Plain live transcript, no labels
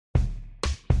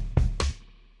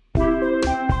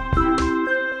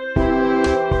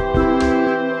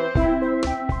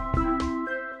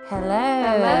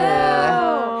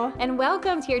Hello. And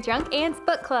welcome to your Drunk Aunts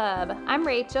Book Club. I'm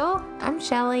Rachel. I'm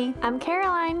Shelly. I'm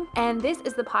Caroline. And this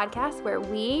is the podcast where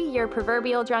we, your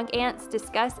proverbial drunk aunts,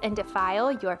 discuss and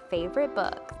defile your favorite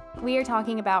books. We are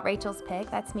talking about Rachel's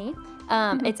pick, that's me.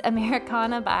 It's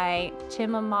Americana by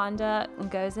Chimamanda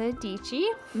Ngozi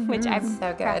Adichie, which I've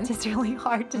practiced really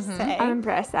hard to say. I'm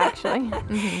impressed, actually.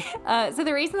 So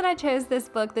the reason that I chose this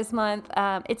book this month,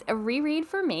 it's a reread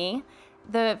for me.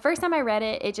 The first time I read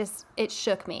it, it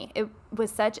shook me. It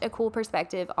was such a cool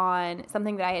perspective on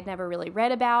something that I had never really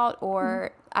read about,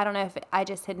 or I don't know if I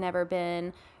just had never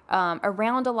been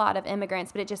around a lot of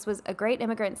immigrants, but it just was a great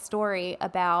immigrant story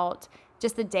about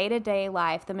just the day-to-day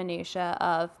life, the minutia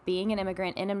of being an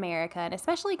immigrant in America, and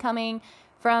especially coming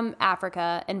from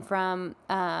Africa and from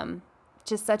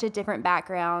just such a different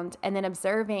background, and then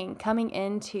observing coming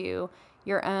into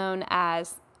your own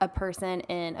as a person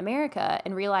in America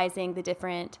and realizing the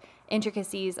different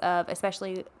intricacies of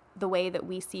especially the way that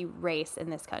we see race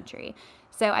in this country.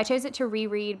 So I chose it to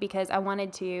reread because I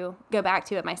wanted to go back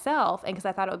to it myself and because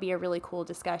I thought it would be a really cool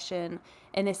discussion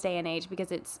in this day and age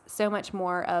because it's so much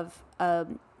more of a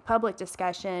public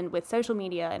discussion with social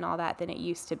media and all that than it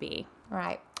used to be.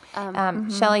 Right.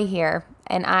 Shelly here,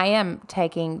 and I am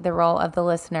taking the role of the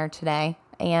listener today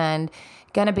and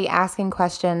going to be asking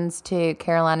questions to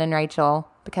Caroline and Rachel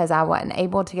because I wasn't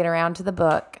able to get around to the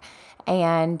book.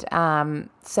 And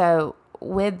so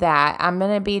with that, I'm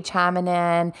going to be chiming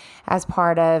in as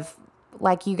part of,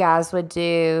 like you guys would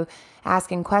do,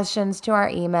 asking questions to our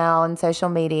email and social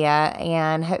media.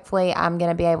 And hopefully I'm going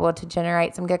to be able to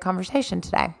generate some good conversation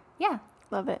today. Yeah.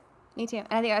 Love it. Me too. And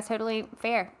I think that's totally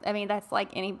fair. I mean, that's like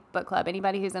any book club.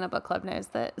 Anybody who's in a book club knows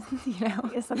that,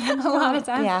 a lot of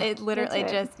times it literally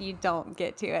just, you don't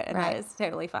get to it. And that is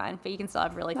totally fine. But you can still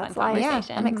have really fun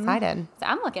conversation. Yeah, I'm excited. So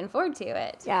I'm looking forward to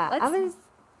it. Yeah. Let's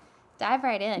dive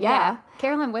right in. Yeah.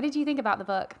 Caroline, what did you think about the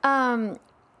book?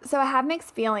 So I have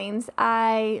mixed feelings.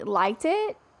 I liked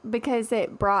it because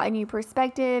it brought a new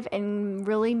perspective and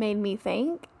really made me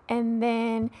think. And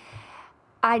then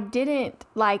I didn't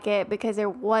like it because there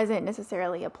wasn't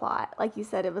necessarily a plot. Like you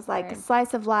said, it was like a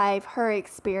slice of life, her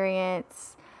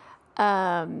experience,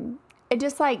 and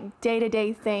just like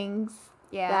day-to-day things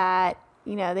that,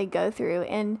 they go through.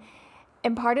 And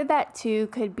part of that too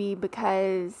could be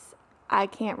because I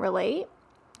can't relate.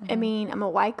 I mean, I'm a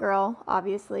white girl,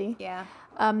 obviously. Yeah.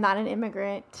 I'm not an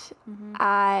immigrant.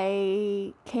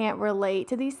 I can't relate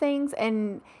to these things.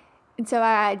 And so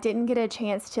I didn't get a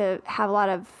chance to have a lot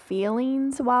of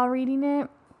feelings while reading it.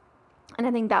 And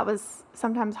I think that was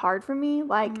sometimes hard for me.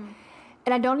 Like,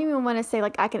 and I don't even want to say,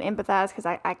 like, I can empathize because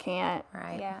I can't.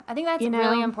 Right. Yeah. I think that's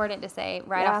really important to say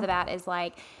right off the bat is,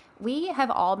 like, we have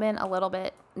all been a little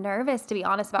bit nervous, to be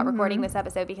honest, about recording this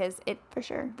episode because For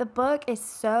sure. the book is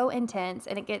so intense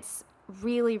and it gets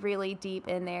really, really deep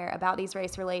in there about these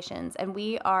race relations. And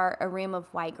we are a room of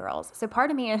white girls. So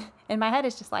part of me in my head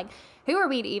is just like, who are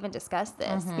we to even discuss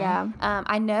this? Yeah.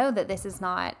 I know that this is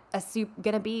not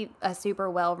going to be a super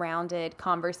well-rounded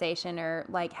conversation or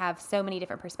like have so many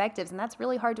different perspectives. And that's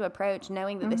really hard to approach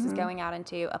knowing that this is going out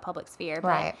into a public sphere.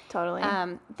 Right. But, Totally.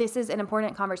 this is an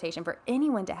important conversation for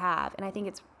anyone to have. And I think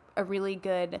it's a really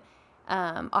good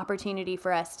opportunity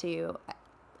for us to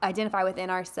identify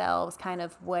within ourselves kind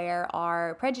of where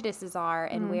our prejudices are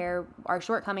and where our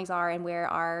shortcomings are and where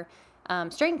our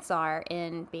strengths are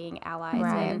in being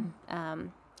allies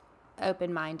and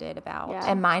open-minded about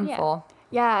And mindful.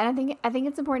 Yeah, and I think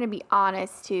it's important to be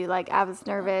honest too. Like, I was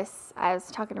nervous. I was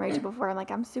talking to Rachel before. I'm like,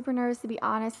 I'm super nervous to be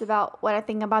honest about what I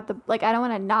think about like, I don't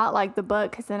want to not like the book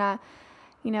because then I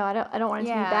don't want it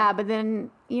to be bad. But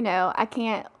then, I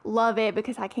can't love it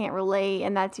because I can't relate,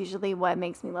 and that's usually what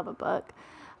makes me love a book.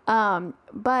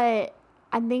 But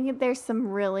I think there's some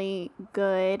really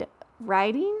good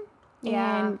writing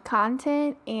and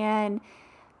content and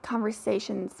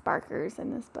conversation sparkers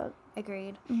in this book.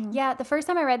 Agreed. Yeah, the first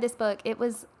time I read this book, it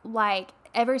was like,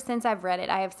 ever since I've read it,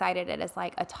 I have cited it as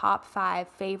like a top 5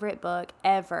 favorite book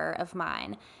ever of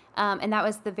mine. And that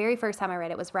was the very first time I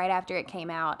read it, was right after it came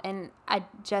out. And I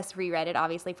just reread it,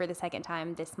 obviously, for the second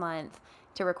time this month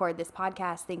to record this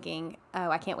podcast thinking, oh,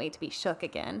 I can't wait to be shook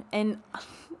again. And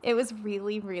it was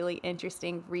really, really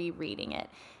interesting rereading it.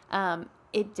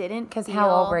 It didn't Because how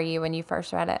old were you when you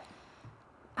first read it?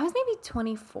 I was maybe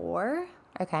 24.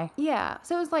 Okay. Yeah.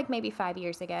 So it was like maybe 5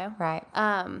 years ago. Right.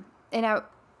 And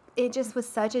it just was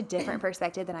such a different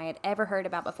perspective than I had ever heard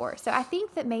about before. So I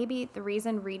think that maybe the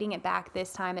reason reading it back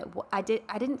this time, I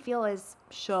didn't feel as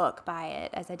shook by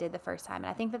it as I did the first time. And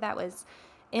I think that was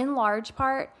in large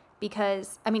part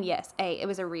because, I mean, yes, it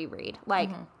was a reread, like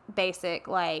basic,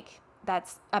 like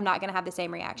I'm not going to have the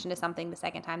same reaction to something the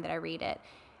second time that I read it.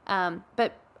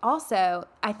 But also,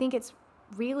 I think it's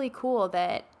really cool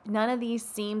that none of these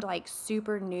seemed like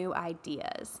super new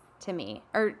ideas to me.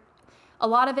 Or a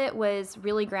lot of it was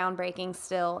really groundbreaking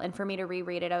still. And for me to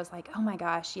reread it, I was like, oh my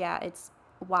gosh, yeah, it's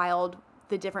wild,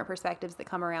 the different perspectives that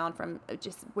come around from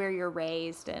just where you're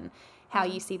raised and how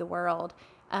you see the world.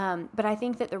 But I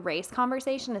think that the race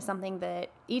conversation is something that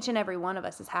each and every one of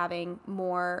us is having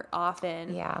more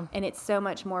often. Yeah. And it's so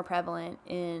much more prevalent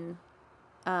in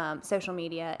social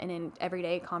media and in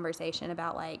everyday conversation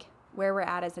about like where we're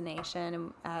at as a nation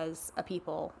and as a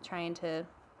people trying to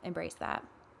embrace that.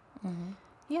 Mm-hmm.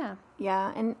 Yeah.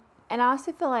 Yeah. And I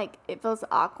also feel like it feels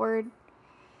awkward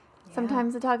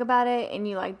sometimes to talk about it, and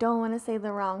you like don't want to say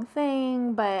the wrong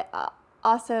thing, but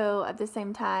also at the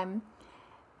same time,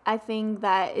 I think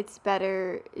that it's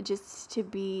better just to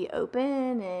be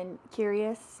open and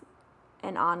curious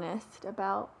and honest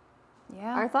about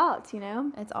our thoughts, you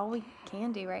know? It's all we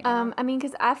can do right now. I mean,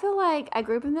 because I feel like I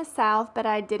grew up in the South, but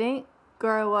I didn't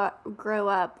grow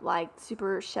up like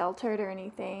super sheltered or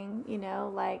anything, you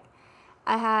know? Like,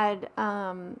 I had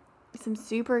some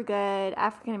super good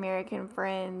African American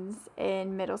friends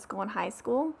in middle school and high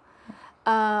school.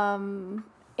 And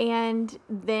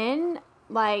then,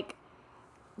 like,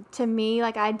 to me,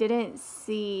 like, I didn't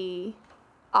see,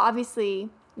 obviously,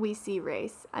 we see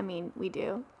race. I mean, we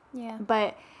do. Yeah.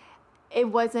 But it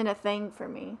wasn't a thing for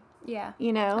me. Yeah.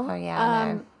 You know? Oh,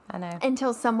 yeah, I know.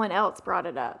 Until someone else brought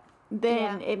it up.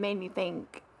 Then it made me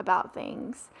think about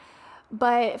things.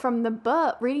 But from the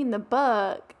book, reading the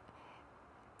book,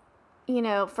 you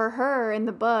know, for her in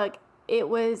the book, it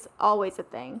was always a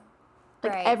thing.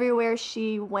 Like, everywhere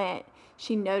she went,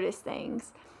 she noticed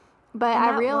things. But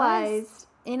I realized...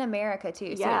 in America,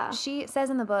 too. Yeah. So she says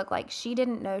in the book, like, she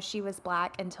didn't know she was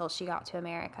black until she got to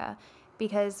America.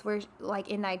 Because we're, like,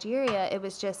 in Nigeria, it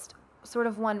was just sort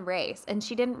of one race. And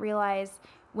she didn't realize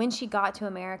when she got to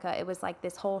America, it was like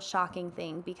this whole shocking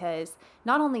thing, because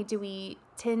not only do we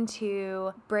tend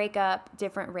to break up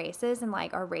different races and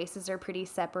like our races are pretty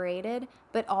separated,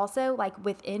 but also like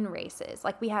within races,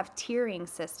 like we have tiering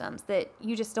systems that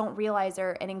you just don't realize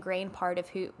are an ingrained part of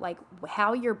who, like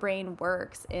how your brain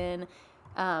works in,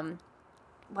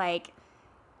 like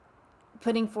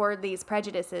putting forward these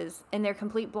prejudices, and they're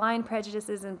complete blind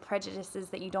prejudices and prejudices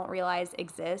that you don't realize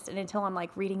exist. And until I'm like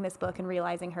reading this book and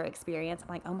realizing her experience, I'm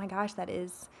like, oh my gosh, that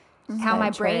is how my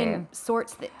brain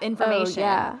sorts the information.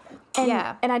 Oh,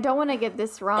 yeah. And I don't want to get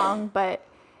this wrong, but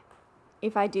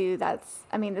if I do, that's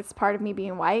part of me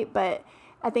being white. But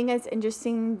I think it's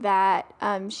interesting that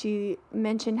she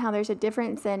mentioned how there's a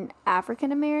difference in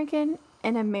African American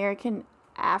and American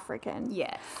African.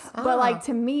 Yes. But like,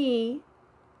 to me,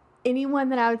 anyone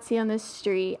that I would see on the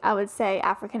street, I would say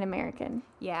African American.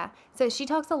 Yeah. So she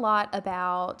talks a lot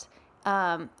about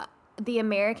the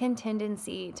American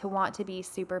tendency to want to be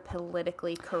super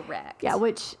politically correct. Yeah,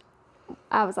 which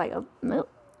I was like, oh, nope,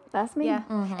 that's me. Yeah.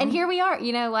 Mm-hmm. And here we are,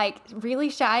 you know, like really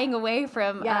shying away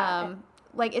from,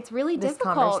 like it's really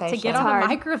difficult to get on a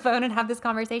microphone and have this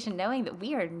conversation knowing that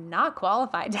we are not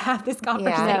qualified to have this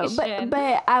conversation. Yeah. No,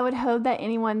 but I would hope that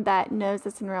anyone that knows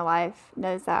us in real life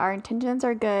knows that our intentions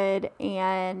are good,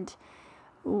 and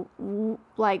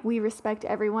like we respect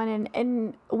everyone,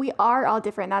 and we are all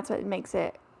different. That's what makes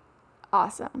it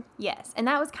awesome. Yes. And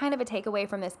that was kind of a takeaway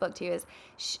from this book too, is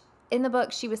in the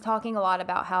book, she was talking a lot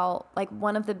about how like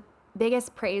one of the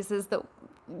biggest praises that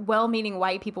well-meaning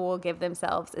white people will give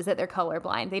themselves is that they're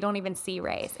colorblind. They don't even see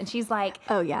race. And she's like,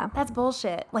 oh yeah, that's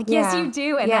bullshit. Like, yes, you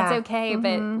do. And that's okay.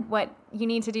 Mm-hmm. But what you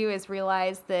need to do is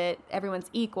realize that everyone's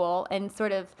equal and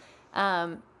sort of,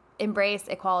 embrace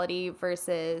equality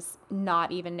versus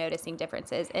not even noticing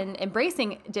differences, and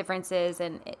embracing differences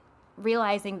and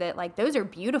realizing that like those are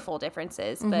beautiful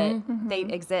differences, but they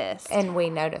exist and we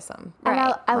notice them.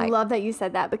 Right. And I love that you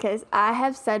said that, because I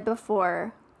have said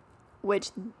before,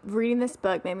 which reading this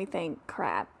book made me think,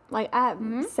 crap. Like, I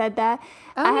have said that.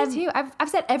 Me too. I've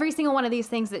said every single one of these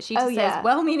things that she just says,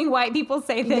 well-meaning white people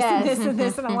say this and this and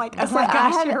this. And I'm like, oh my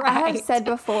gosh, you're right. I have said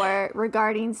before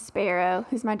regarding Sparrow,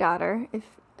 who's my daughter, if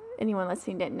anyone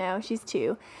listening didn't know, she's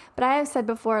 2. But I have said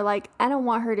before, like, I don't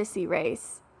want her to see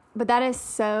race. But that is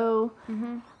so,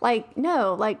 like,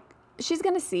 no, like, she's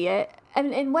going to see it.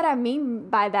 And what I mean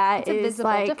by that is,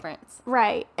 visible like, difference.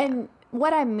 Right. Yeah. And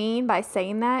what I mean by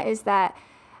saying that is that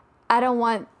I don't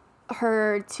want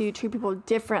her to treat people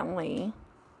differently,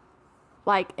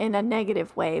 like, in a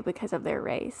negative way because of their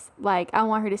race. Like, I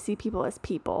want her to see people as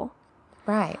people.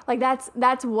 Right. Like,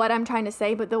 that's what I'm trying to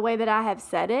say. But the way that I have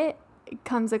said it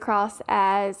comes across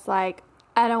as, like,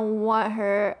 I want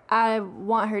her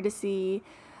to see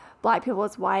black people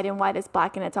is white and white is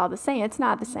black and it's all the same. It's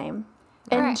not the same.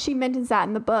 And Right. she mentions that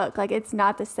in the book. Like, it's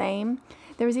not the same.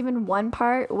 There was even one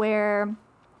part where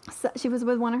she was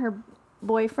with one of her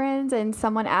boyfriends and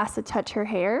someone asked to touch her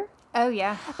hair. Oh,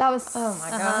 yeah. That was Oh my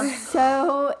God.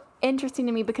 so interesting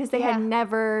to me because they Yeah. had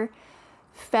never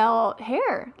felt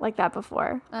hair like that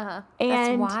before. Uh-huh. That's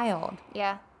And wild.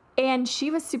 Yeah. and she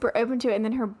was super open to it. And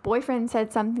then her boyfriend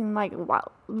said something like,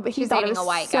 wow. He was thought it dating was a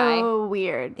white so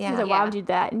weird. He Yeah. was like, why Yeah. would you do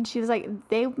that? And she was like,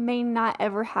 they may not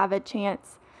ever have a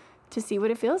chance to see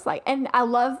what it feels like. And I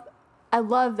love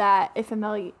that if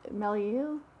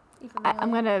Meliu,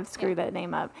 I'm going to screw that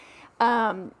name up,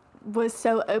 was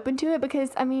so open to it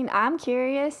because, I mean, I'm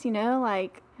curious, you know,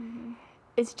 like,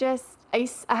 it's just, I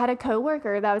had a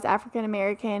coworker that was African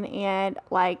American and,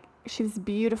 like, she was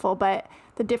beautiful, but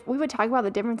we would talk about the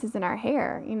differences in our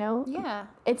hair, you know? Yeah.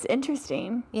 It's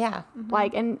interesting. Yeah.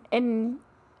 Like, and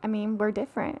I mean, we're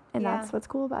different, and Yeah. that's what's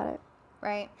cool about it.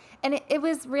 Right. And it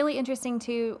was really interesting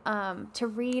to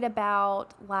read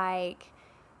about, like,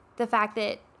 the fact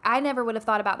that I never would have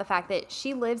thought about the fact that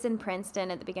she lives in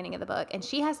Princeton at the beginning of the book, and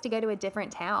she has to go to a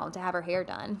different town to have her hair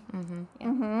done.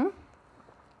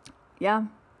 Yeah.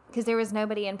 Because there was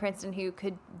nobody in Princeton who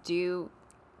could do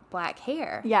black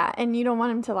hair. Yeah, and you don't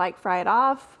want them to, like, fry it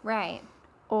off, Right.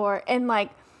 and,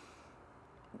 like,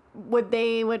 what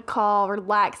they would call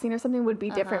relaxing or something would be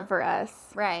different for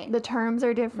us. Right. The terms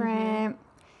are different.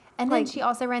 And then like- she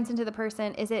also runs into the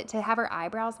person, is it to have her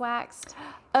eyebrows waxed?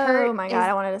 Oh, Kurt my God, is-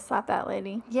 I wanted to slap that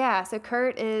lady. Yeah, so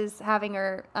Kurt is having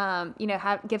her,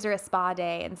 gives her a spa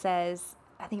day and says,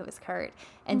 I think it was Kurt,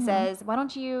 and says, why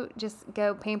don't you just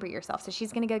go pamper yourself? So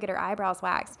she's going to go get her eyebrows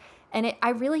waxed. And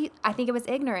I think it was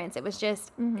ignorance. It was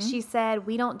just, she said,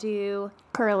 we don't do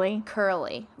Curly.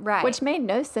 curly. Right. Which made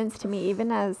no sense to me,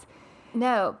 even as...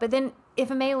 No, but then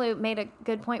Ifemelu made a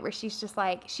good point where she's just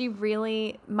like, she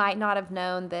really might not have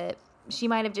known that, she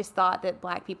might have just thought that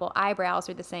black people eyebrows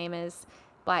are the same as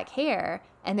black hair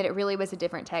and that it really was a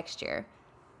different texture.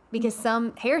 Because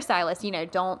some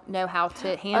hairstylists, don't know how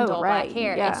to handle right, black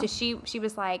hair. yeah. And so she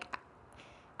was like,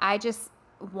 I just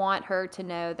want her to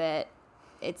know that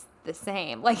it's the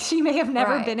same. Like, she may have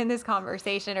never Right. been in this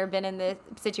conversation or been in this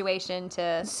situation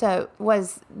to... So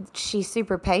was she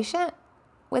super patient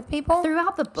with people?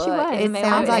 Throughout the book, was. It Ifemelu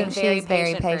sounds is like a she's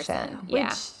very person. patient.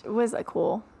 Yeah. Which was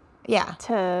cool Yeah.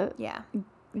 to Yeah.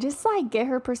 just, like, get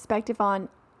her perspective on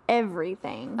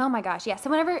everything. Oh my gosh, yeah. So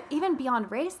whenever, even beyond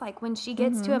race, like when she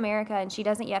gets to America and she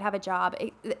doesn't yet have a job,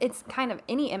 it's kind of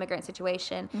any immigrant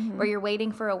situation where you're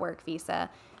waiting for a work visa.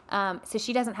 So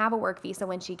she doesn't have a work visa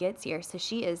when she gets here, so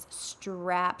she is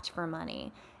strapped for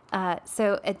money.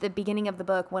 So at the beginning of the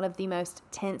book, one of the most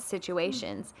tense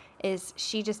situations is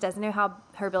she just doesn't know how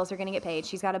her bills are going to get paid.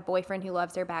 She's got a boyfriend who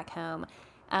loves her back home,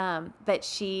 but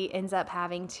she ends up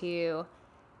having to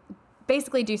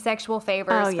basically do sexual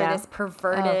favors for yeah. this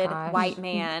perverted gosh. white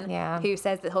man Yeah. who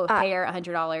says that he'll pay her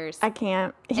 $100 I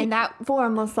can't. And that- for a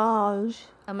massage.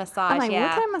 a massage. I'm like, yeah,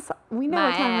 what kind of massage? We know My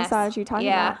what kind of ass. massage you're talking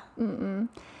Yeah. about.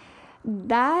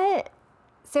 That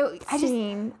So I just,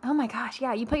 scene, oh my gosh,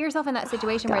 yeah. You put yourself in that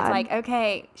situation where it's God. like,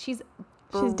 okay, she's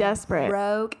desperate.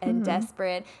 broke and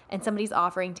desperate, and somebody's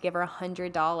offering to give her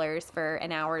 $100 for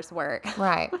an hour's work.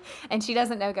 Right. And she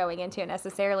doesn't know going into it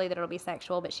necessarily that it'll be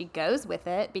sexual, but she goes with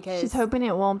it because she's hoping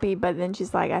it won't be, but then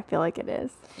she's like, I feel like it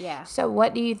is. yeah. So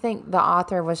what do you think the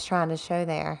author was trying to show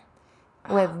there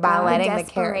by letting the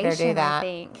character do Desperation, that? I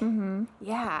think.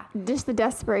 Yeah. Just the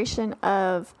desperation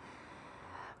of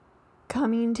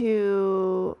coming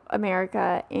to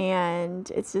America and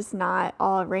it's just not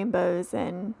all rainbows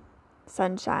and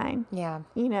sunshine. Yeah.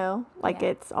 You know, like Yeah.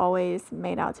 it's always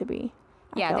made out to be.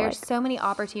 I Yeah, feel there's like. so many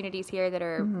opportunities here that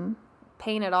are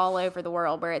painted all over the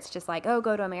world where it's just like, oh,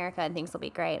 go to America and things will be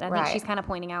great. And I think Right. she's kind of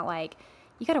pointing out, like,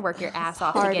 you got to work your ass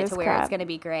off to hard get as to where crap. it's going to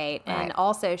be great. And Right.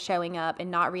 also showing up and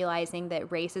not realizing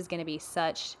that race is going to be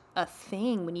such a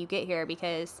thing when you get here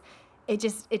because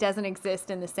it doesn't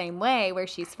exist in the same way where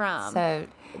she's from. So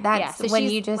that's Yeah, so when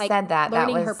she's, you just like, said that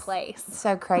learning was her place.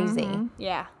 so crazy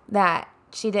Yeah. that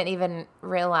she didn't even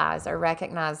realize or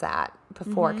recognize that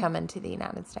before coming to the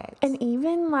United States. And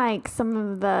even like some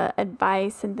of the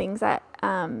advice and things that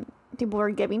people were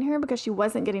giving her because she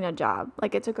wasn't getting a job.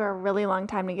 Like it took her a really long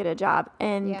time to get a job.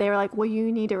 And Yeah. they were like, well,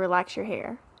 you need to relax your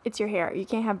hair. It's your hair. You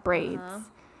can't have braids.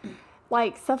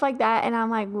 Like stuff like that. And I'm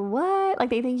like, what? Like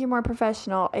they think you're more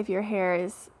professional if your hair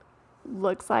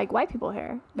looks like white people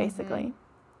hair, basically.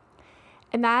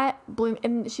 And that blew,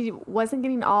 and she wasn't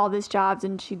getting all these jobs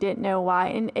and she didn't know why.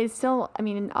 And it's still, I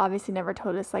mean, obviously never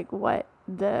told us like what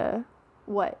they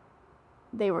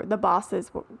were, the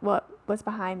bosses, what was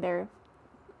behind their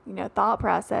thought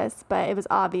process, but it was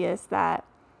obvious that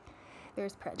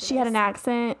There's prejudice. she had an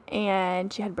accent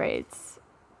and she had braids.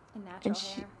 And natural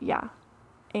hair. Yeah.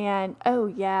 And, oh,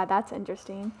 yeah, that's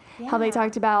interesting. How they Yeah.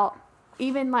 talked about,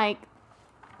 even, like,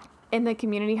 in the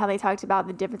community, how they talked about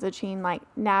the difference between, like,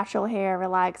 natural hair,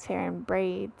 relaxed hair, and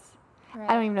braids. Right.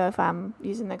 I don't even know if I'm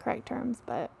using the correct terms,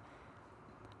 but,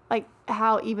 like,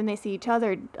 how even they see each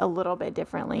other a little bit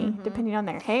differently, depending on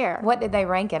their hair. What did they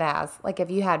rank it as? Like, if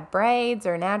you had braids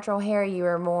or natural hair, you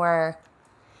were more...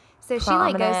 So she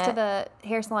like goes to prominent. the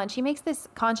hair salon. She makes this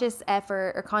conscious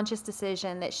effort or conscious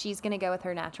decision that she's going to go with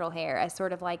her natural hair as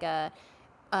sort of like a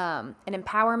an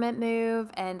empowerment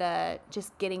move and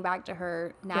just getting back to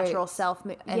her natural Roots self.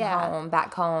 And home,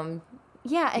 back home.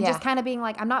 Yeah, and Yeah. just kind of being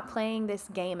like, I'm not playing this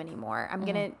game anymore. I'm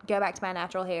going to go back to my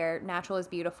natural hair. Natural is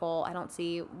beautiful. I don't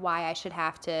see why I should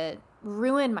have to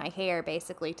ruin my hair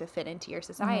basically to fit into your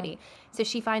society. So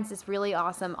she finds this really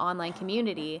awesome online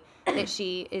community that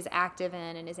she is active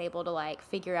in and is able to like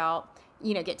figure out,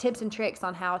 get tips and tricks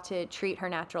on how to treat her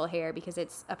natural hair because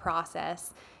it's a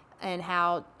process. And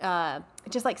how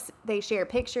just like they share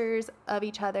pictures of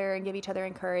each other and give each other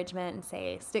encouragement and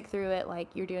say, stick through it, like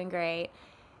you're doing great.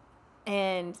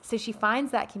 And so she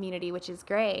finds that community, which is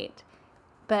great,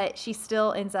 but she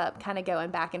still ends up kind of going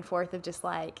back and forth of just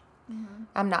like,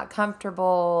 I'm not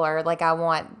comfortable, or like I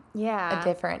want yeah, a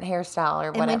different hairstyle or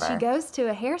and whatever. when she goes to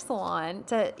a hair salon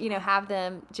to, have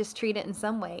them just treat it in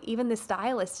some way, even the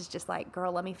stylist is just like,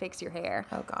 girl, let me fix your hair.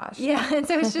 Oh, gosh. Yeah. And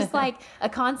so it's just like a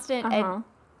constant Uh-huh.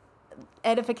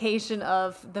 edification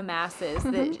of the masses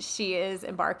that she is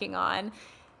embarking on.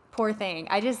 Poor thing.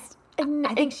 I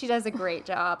think she does a great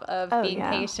job of being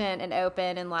yeah. patient and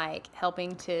open and like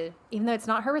helping to, even though it's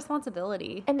not her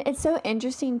responsibility. And it's so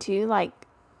interesting, too, like,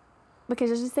 because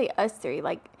let's just say us three,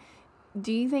 like,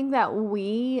 do you think that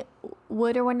we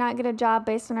would or would not get a job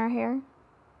based on our hair?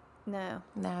 No.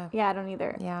 No. Yeah, I don't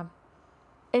either. Yeah.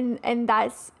 And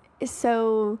that's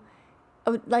so,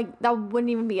 like, that wouldn't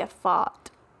even be a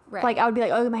thought. Right. Like, I would be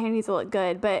like, oh, my hair needs to look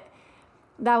good, but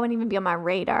that wouldn't even be on my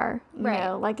radar, you Right.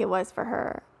 know, like it was for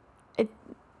her.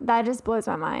 That just blows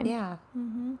my mind. Yeah.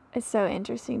 It's so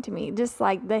interesting to me. Just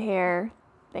like the hair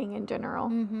thing in general.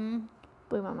 Mm-hmm.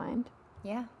 Blew my mind.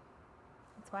 Yeah.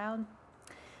 It's wild.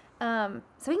 So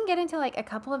we can get into like a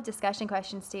couple of discussion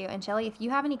questions too. And Shelly, if you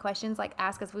have any questions, like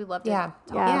ask us. We'd love to talk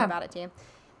Yeah. about it too.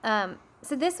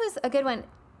 So this was a good one.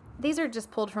 These are just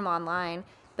pulled from online.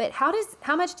 But how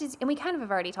much does, and we kind of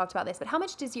have already talked about this, but how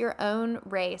much does your own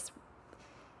race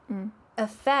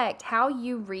affect how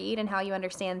you read and how you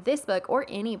understand this book or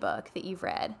any book that you've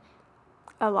read?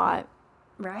 A lot.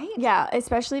 Right? Yeah,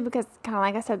 especially because kind of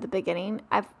like I said at the beginning,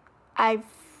 I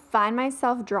find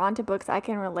myself drawn to books I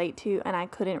can relate to and I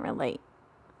couldn't relate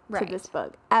Right. to this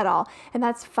book at all. And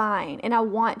that's fine. And I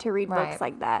want to read Right. books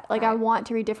like that. Like I Right. want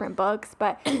to read different books,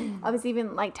 but I was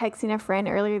even like texting a friend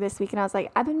earlier this week and I was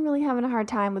like, I've been really having a hard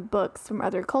time with books from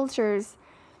other cultures.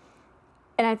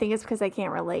 And I think it's because I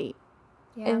can't relate.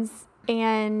 Yeah.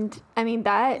 And I mean,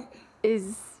 that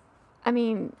is, I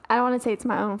mean, I don't want to say it's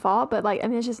my own fault, but like, I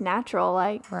mean, it's just natural.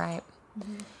 Like, Right.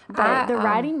 but the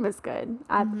writing was good.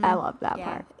 I love that Yeah.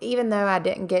 part. Even though I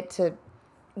didn't get to,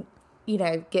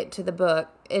 get to the book,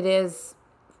 it is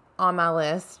on my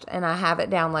list and I have it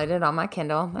downloaded on my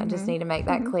Kindle. I just need to make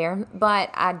that clear. But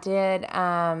I did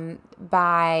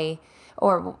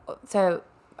so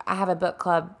I have a book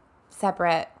club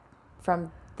separate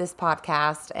from this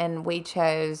podcast, and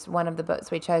one of the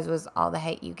books we chose was All the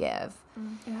Hate You Give.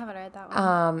 I haven't read that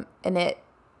one.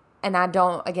 And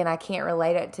I can't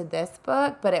relate it to this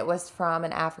book, but it was from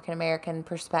an African American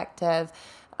perspective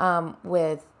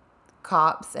with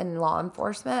cops and law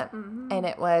enforcement. And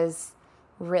it was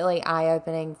really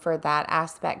eye-opening for that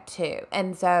aspect too.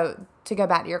 And so to go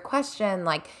back to your question,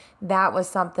 like that was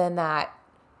something that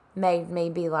made me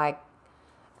be like,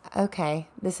 okay,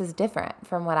 this is different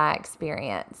from what I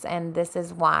experience, and this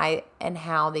is why and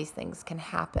how these things can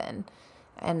happen.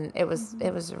 And it was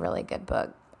a really good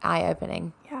book,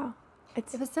 eye-opening. Yeah. It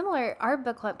was similar. Our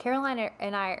book club, Caroline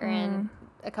and I are in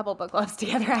a couple book clubs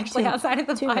together, actually, outside of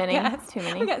the too podcast.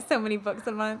 many. We got so many books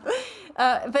a month.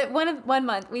 But one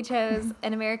month we chose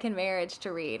An American Marriage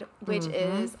to read, which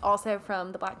is also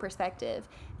from the Black perspective.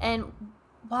 And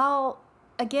while,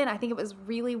 again, I think it was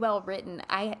really well written,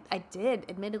 I did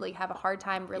admittedly have a hard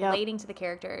time relating to the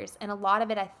characters. And a lot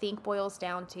of it, I think, boils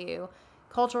down to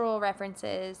cultural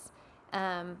references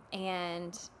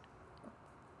and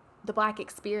the Black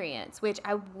experience, which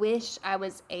I wish I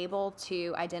was able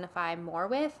to identify more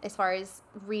with as far as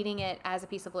reading it as a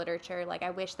piece of literature. Like,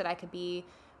 I wish that I could be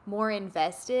more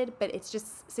invested, but it's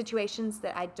just situations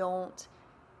that I don't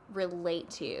relate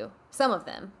to. Some of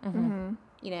them,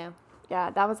 you know. Yeah,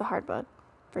 that was a hard book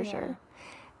for sure.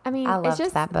 I mean, I it's loved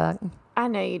just, that book. I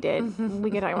know you did.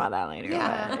 We can talk about that later.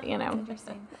 Yeah. But, you know,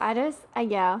 Interesting. I just,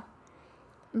 yeah.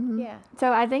 Yeah.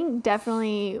 So I think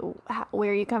definitely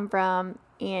where you come from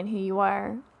and who you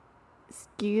are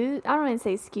skews. I don't want to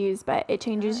say skews, but it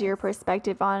changes your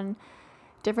perspective on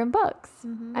different books.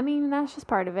 I mean, that's just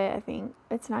part of it. I think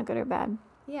it's not good or bad.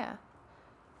 Yeah.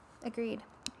 Agreed.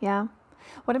 Yeah.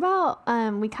 What about,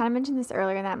 we kind of mentioned this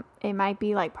earlier, and that it might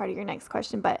be like part of your next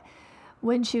question, but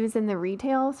when she was in the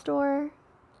retail store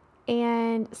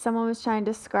and someone was trying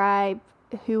to describe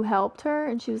who helped her,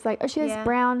 and she was like, oh, she has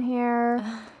brown hair,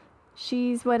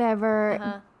 she's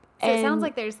whatever. So it sounds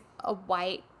like there's a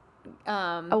white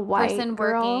person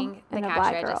working the and a cash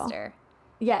black girl. register.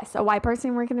 Yes, a white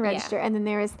person working the register, and then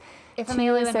there's If two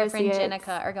Amelia and her friend associates.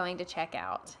 Jenica are going to check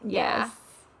out. Yes.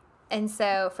 And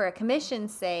so for a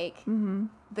commission's sake,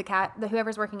 the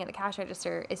whoever's working at the cash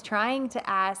register is trying to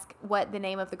ask what the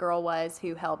name of the girl was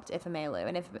who helped Ifemelu.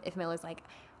 And if Ifamelu's like,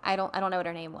 I don't know what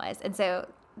her name was. And so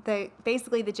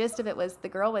basically the gist of it was the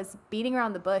girl was beating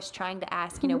around the bush trying to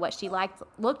ask, what she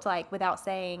looked like without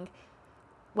saying,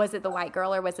 was it the white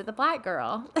girl or was it the black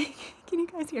girl? Can you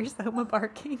guys hear Soma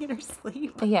barking in her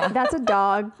sleep? Yeah. That's a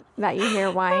dog that you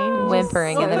hear whine.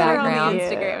 Whimpering in the Put her on background. the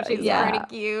Instagram. She's pretty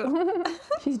cute.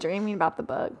 She's dreaming about the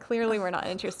book. Clearly, we're not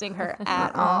interesting her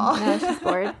at all. No, she's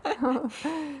bored.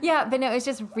 Yeah, but no, it's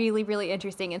just really, really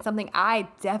interesting and something I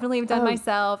definitely have done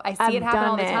myself. I see I've it happen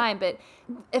all done the it. time. But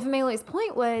if Amelia's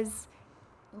point was,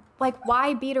 like,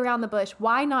 why beat around the bush?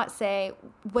 Why not say,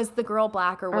 was the girl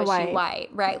black or was she white?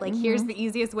 Right? Like, here's the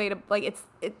easiest way to, like, it's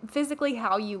physically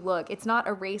how you look. It's not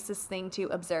a racist thing to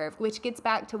observe, which gets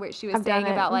back to what she was saying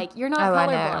about, like, you're not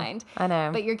colorblind. I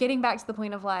know. But you're getting back to the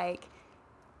point of, like,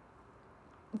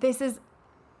 this is,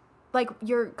 like,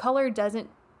 your color doesn't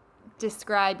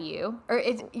describe you, or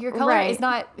your color is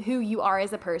not who you are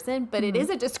as a person, but it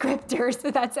is a descriptor, so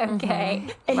that's okay.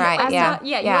 Right,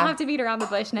 You don't have to beat around the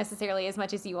bush necessarily as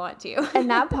much as you want to. And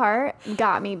that part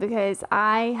got me because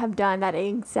I have done that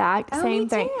exact same me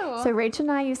thing. too. So Rachel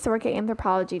and I used to work at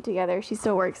Anthropology together. She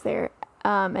still works there.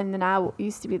 And then I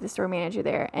used to be the store manager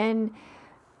there. And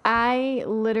I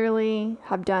literally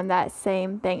have done that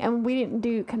same thing. And we didn't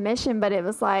do commission, but it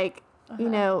was like,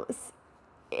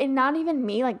 and not even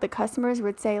me, like the customers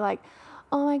would say like,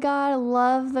 oh my God, I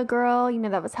love the girl,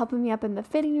 that was helping me up in the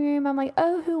fitting room. I'm like,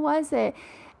 oh, who was it?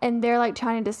 And they're like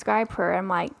trying to describe her. I'm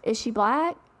like, is she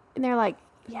black? And they're like,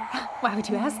 yeah. Why would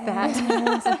you ask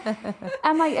that?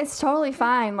 I'm like, it's totally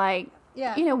fine. Like,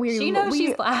 she knows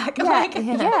she's black. Yeah, Like,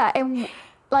 and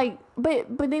like,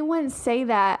 but they wouldn't say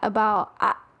that about.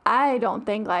 I don't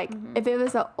think like if it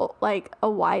was a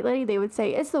white lady, they would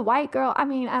say it's the white girl. I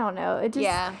mean, I don't know. It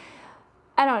just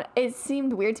it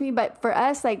seemed weird to me, but for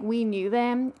us, like, we knew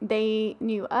them. They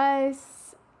knew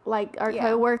us, like, our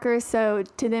coworkers. So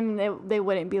to them, they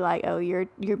wouldn't be like, oh, you're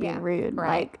being rude. Right.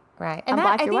 Like, Right. And I'm that,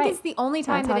 black, I you're think white. it's the only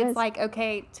time That's that how it it's is. like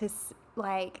okay to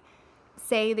like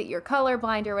say that you're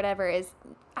colorblind or whatever is.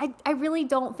 I really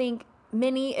don't think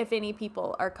many, if any,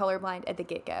 people are colorblind at the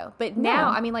get-go. But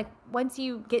now, I mean, like, once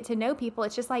you get to know people,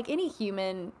 it's just like any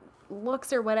human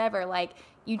looks or whatever. Like,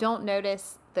 you don't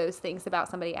notice those things about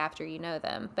somebody after you know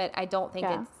them. But I don't think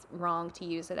it's wrong to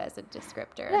use it as a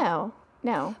descriptor.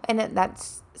 No. And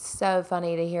that's so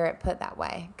funny to hear it put that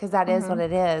way, because that is what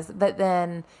it is. But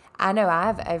then I know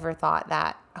I've overthought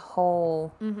that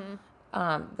whole,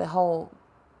 the whole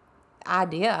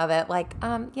idea of it. Like,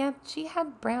 she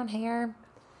had brown hair,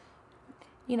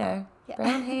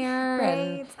 brown hair.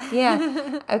 Braids.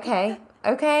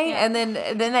 Okay. And then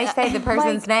they say the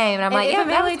person's name, and I'm like, yeah.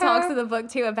 that Emily was talks her. in the book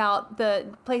too about the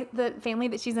family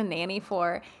that she's a nanny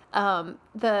for.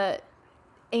 The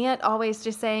aunt always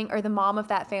just saying, or the mom of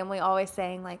that family always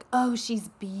saying, like, oh, she's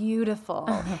beautiful.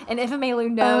 And if Emelu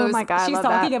knows my God, I she's love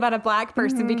talking that. about a black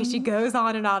person because she goes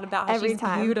on and on about how Every she's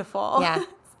time. beautiful. Yeah.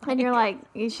 And you're like,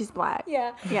 she's black.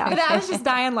 Yeah. Yeah. But I was just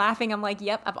dying laughing. I'm like,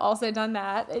 yep, I've also done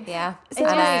that. Yeah. It's I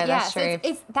just, know, that's true.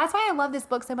 It's that's why I love this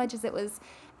book so much.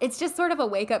 It's just sort of a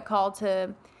wake up call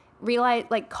to realize,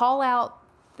 like, call out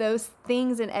those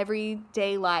things in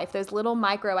everyday life, those little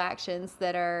micro actions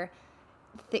that are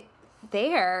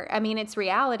there. I mean, it's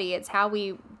reality. It's how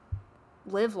we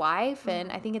live life,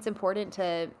 and I think it's important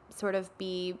to sort of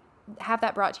have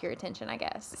that brought to your attention, I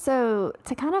guess. So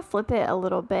to kind of flip it a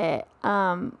little bit,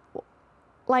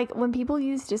 like when people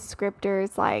use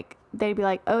descriptors, like they'd be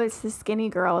like, oh, it's the skinny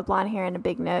girl with blonde hair and a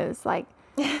big nose. Like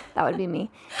that would be me.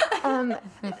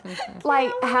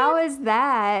 Like, how is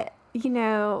that,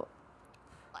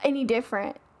 any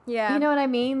different? Yeah. You know what I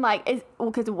mean? Like,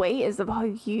 because weight is a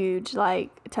huge, like,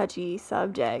 touchy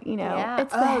subject, you know? Yeah.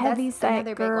 It's the Oh, heavy that's set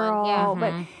another big one. girl. Yeah.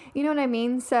 But you know what I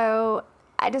mean? So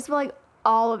I just feel like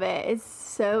all of it is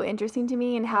so interesting to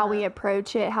me, and how we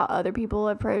approach it, how other people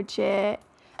approach it,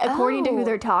 according to who Oh.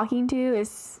 they're talking to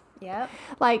is, Yep.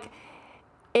 like,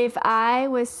 if I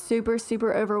was super,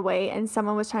 super overweight and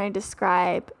someone was trying to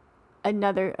describe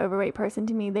another overweight person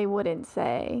to me, they wouldn't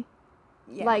say.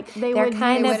 Yeah. Like, they They're would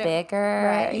kind of wouldn't- bigger.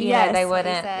 right. You Yes. know, they Like you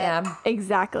wouldn't. said. Yeah.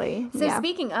 Exactly. So yeah.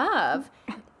 speaking of,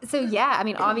 so yeah, I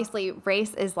mean, obviously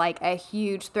race is like a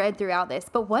huge thread throughout this,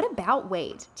 but what about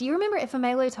weight? Do you remember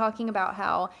Ifemelo talking about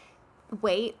how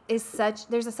weight is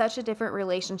there's such a different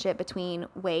relationship between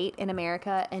weight in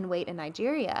America and weight in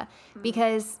Nigeria?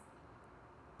 Because,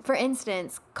 for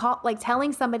instance, like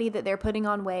telling somebody that they're putting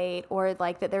on weight or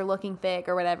like that they're looking thick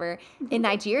or whatever in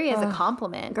Nigeria is a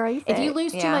compliment. girl, you If you thick.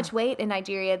 lose too Yeah. much weight in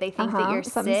Nigeria, they think that you're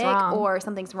Something's sick wrong. or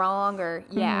something's wrong or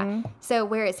So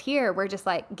whereas here we're just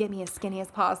like, get me as skinny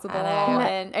as possible, I know.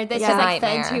 and or that's Yeah. just like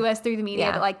fed Nightmare. to us through the media.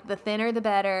 Yeah. That like the thinner the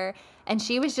better. And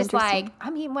she was just Interesting. like,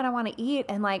 I'm eating what I want to eat,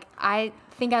 and like I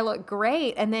think I look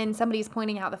great. And then somebody's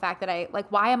pointing out the fact that I like,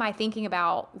 why am I thinking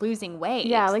about losing weight?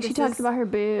 Yeah, like she This talks is- about her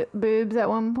boobs at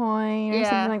one point or Yeah.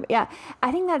 something like that. Yeah,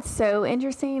 I think that's so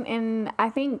interesting, and I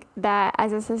think that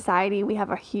as a society we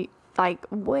have a huge, like,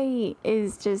 weight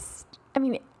is just, I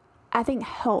mean, I think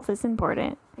health is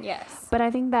important, Yes. but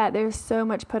I think that there's so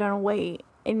much put on weight,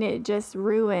 and it just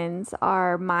ruins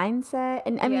our mindset.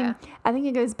 And I Yeah. mean, I think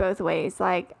it goes both ways.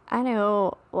 Like, I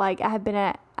know, like,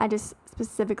 I just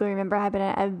specifically remember I had been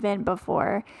at an event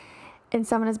before, and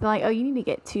someone has been like, oh, you need to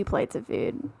get 2 plates of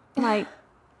food. Like,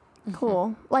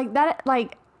 cool. Like, that,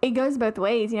 like, it goes both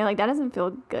ways, you know, like, that doesn't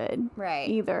feel good. Right.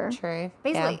 Either. True.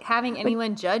 Basically, Yeah. having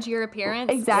anyone judge your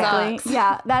appearance Exactly. sucks.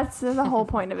 Yeah, that's the whole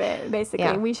point of it, basically.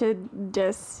 Yeah. We should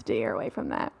just steer away from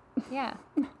that. Yeah.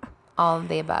 All of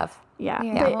the above. Yeah.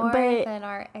 We are more But than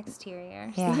our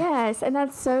exterior. Yeah. yes, and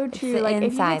that's so true. the Like, if you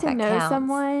inside get to that know counts.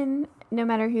 someone, no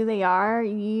matter who they are,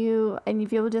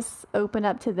 if you'll just open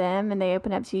up to them and they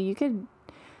open up to you, you could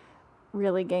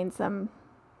really gain some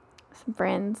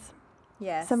friends,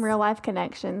 Yes. some real life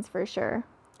connections for sure.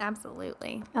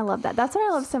 Absolutely. I love that. That's what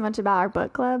I love so much about our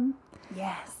book club.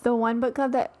 Yes. The one book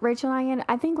club that Rachel and I in,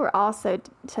 I think we're all so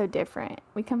different.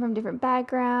 We come from different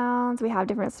backgrounds. We have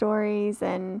different stories,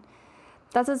 and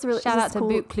that's what's really Shout just out to cool.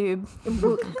 Boot Club.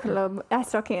 Book club. I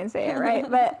still can't say it right,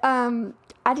 but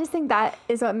I just think that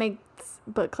is what makes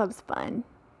book clubs fun.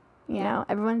 You Yeah. know,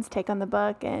 everyone's take on the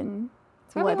book and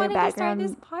That's why we what their wanted to start background.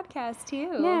 this podcast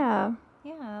too. Yeah.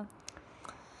 Yeah.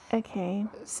 Okay.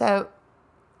 So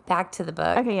back to the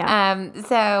book. Okay, yeah.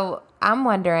 So I'm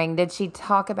wondering, did she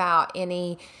talk about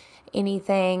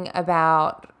anything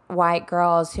about white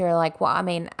girls who are like, well, I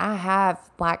mean, I have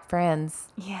black friends.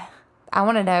 Yeah. I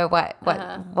want to know what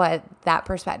that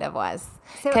perspective was.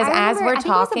 So Because I as remember- we're I think it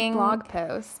was talking, a blog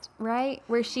post, right,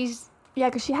 where she's Yeah,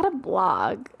 because she had a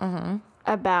blog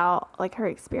about like her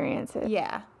experiences.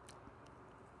 yeah,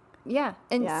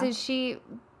 and Yeah. so she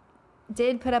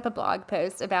did put up a blog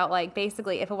post about like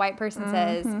basically if a white person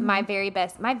says my very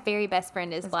best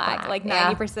friend is black, black, like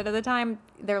yeah. 90% of the time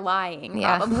they're lying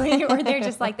Yeah. probably, or they're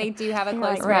just like they do have a close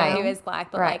like, friend right. who is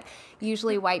black, but Right. like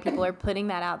usually white people are putting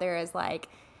that out there as like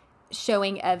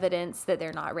showing evidence that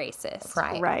they're not racist,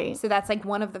 Right. Right. So that's like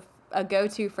one of a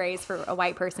go-to phrase for a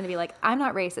white person to be like, I'm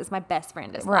not racist, my best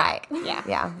friend is black. right. Yeah.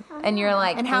 Yeah. And you're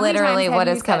like, And how many literally times have what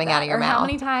you is said coming that? out of your Or mouth. how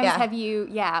many times Yeah. have you,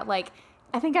 like,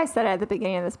 I think I said it at the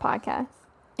beginning of this podcast.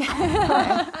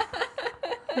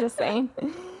 Just saying.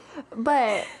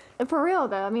 But for real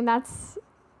though, I mean, I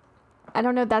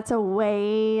don't know if that's a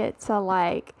way to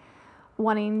like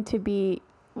wanting to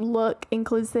look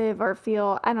inclusive or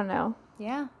feel, I don't know,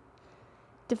 yeah.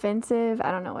 defensive.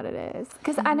 I don't know what it is.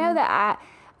 Because I know that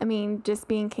I mean, just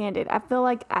being candid, I feel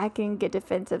like I can get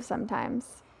defensive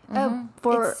sometimes. Oh,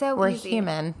 For- it's so We're easy.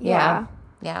 human. Yeah.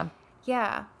 Yeah.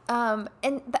 Yeah.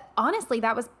 And honestly,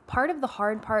 that was part of the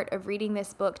hard part of reading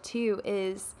this book too,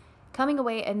 is coming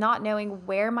away and not knowing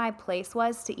where my place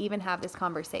was to even have this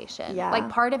conversation. Yeah. Like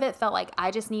part of it felt like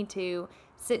I just need to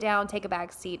sit down, take a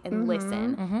back seat and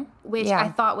listen, which Yeah. I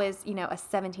thought was, a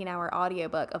 17-hour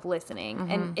audiobook of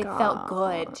listening. And it felt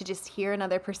good to just hear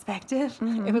another perspective.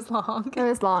 It was long. It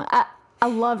was long. I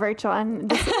love Rachel,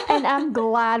 and I'm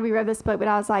glad we read this book, but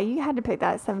I was like, you had to pick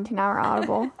that 17-hour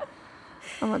Audible.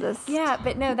 I'm gonna just Yeah,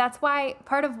 but no, that's why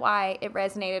part of why it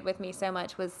resonated with me so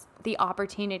much was the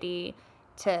opportunity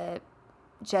to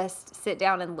just sit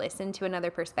down and listen to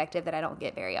another perspective that I don't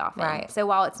get very often. Right. So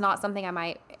while it's not something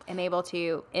I am able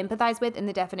to empathize with in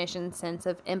the definition sense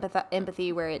of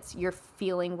empathy where it's you're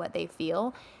feeling what they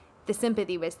feel, the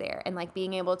sympathy was there, and like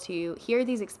being able to hear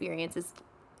these experiences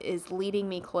is leading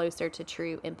me closer to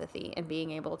true empathy and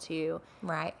being able to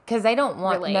Right. Because they don't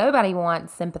want, relate. nobody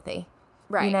wants sympathy.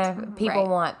 Right. You know, people Right.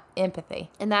 want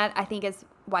empathy. And that, I think, as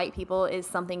white people, is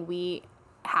something we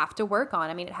have to work on.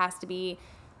 I mean, it has to be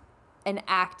an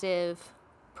active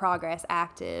progress,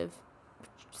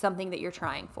 something that you're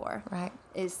trying for. Right.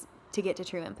 Is to get to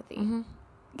true empathy. Mm-hmm.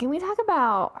 Can we talk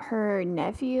about her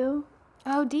nephew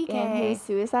Oh, DK. and his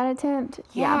suicide attempt?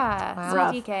 Yeah. Wow. Sweet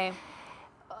Rough. DK.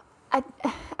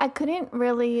 I couldn't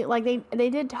really, like, they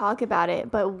did talk about it,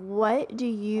 but what do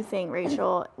you think,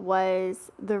 Rachel,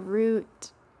 was the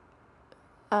root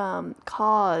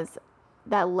cause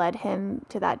that led him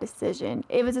to that decision?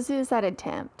 It was a suicide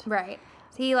attempt. Right.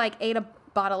 So he like ate a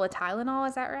bottle of Tylenol,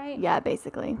 is that right? Yeah,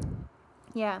 basically.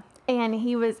 Yeah. And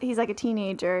he's like a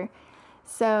teenager.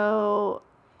 So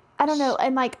I don't know.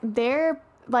 And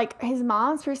like his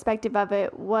mom's perspective of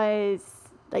it was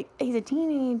like, he's a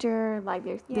teenager, like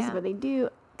this is Yeah. what they do,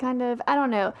 kind of. I don't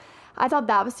know. I thought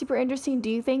that was super interesting. Do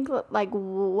you think like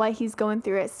what he's going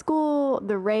through at school,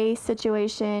 the race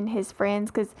situation, his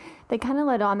friends, because they kind of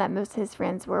let on that most of his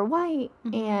friends were white,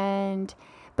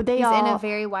 but they He's all in a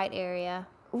very white area.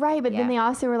 right, but then Yeah. they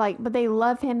also were like, but they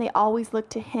love him. They always look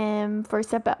to him for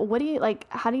stuff. But what do you like?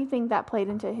 How do you think that played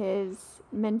into his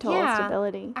mental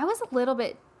stability? I was a little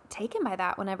bit taken by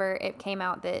that whenever it came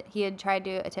out that he had tried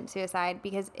to attempt suicide,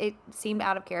 because it seemed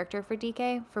out of character for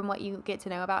DK from what you get to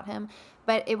know about him.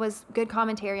 But it was good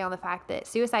commentary on the fact that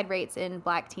suicide rates in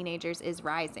Black teenagers is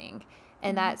rising,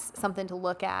 and that's something to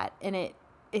look at, and it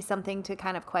is something to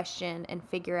kind of question and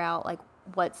figure out, like,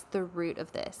 what's the root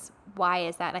of this? Why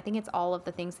is that? And I think it's all of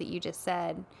the things that you just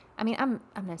said. I mean, I'm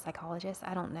no psychologist.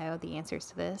 I don't know the answers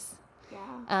to this.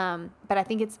 Yeah. But I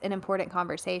think it's an important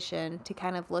conversation to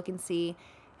kind of look and see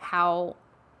how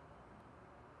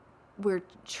we're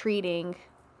treating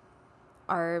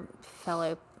our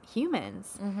fellow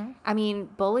humans. I mean,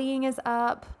 bullying is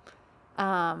up.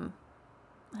 I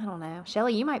don't know.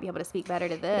 Shelley, you might be able to speak better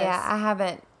to this. Yeah, I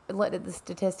haven't looked at the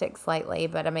statistics lately,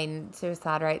 but I mean,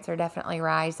 suicide rates are definitely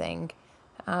rising.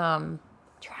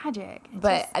 Tragic. It's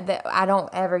But just- I don't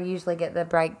ever usually get the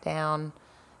breakdown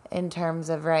in terms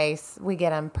of race. We get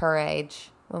them per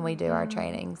age when we do our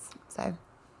trainings. So,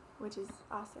 Which is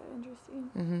also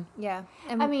interesting. yeah.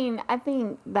 I mean, I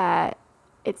think that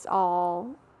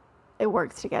it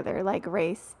works together, like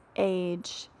race,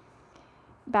 age,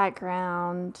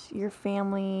 background, your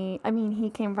family. I mean, he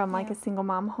came from like a single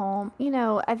mom home. You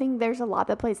know, I think there's a lot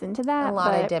that plays into that. a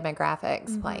lot of but-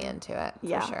 demographics play into it,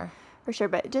 Yeah. for sure. For sure,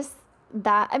 but just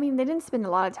that, I mean, they didn't spend a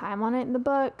lot of time on it in the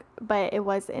book, but it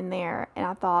was in there, and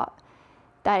I thought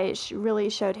that it really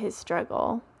showed his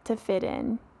struggle to fit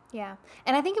in. Yeah.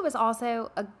 And I think it was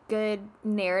also a good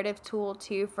narrative tool,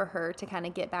 too, for her to kind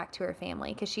of get back to her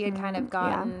family, because she had kind of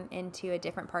gotten into a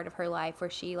different part of her life where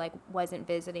she, like, wasn't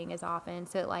visiting as often.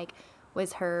 So it, like,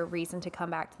 was her reason to come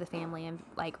back to the family and,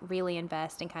 like, really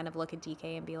invest and kind of look at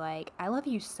DK and be like, I love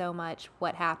you so much.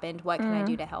 What happened? What can I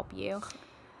do to help you?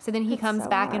 So then he It's comes so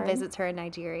back and hard. visits her in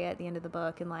Nigeria at the end of the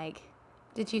book, and, like,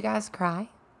 Did you guys cry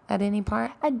at any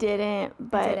part? I didn't,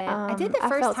 but didn't. I did the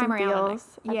first felt time some around, and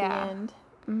feels at yeah. the end.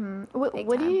 What Big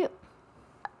do time. you?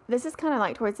 This is kind of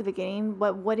like towards the beginning.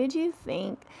 What did you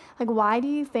think? Like, why do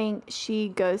you think she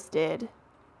ghosted?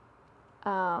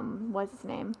 What's his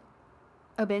name?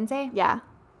 Obenze? Yeah,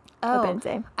 Oh,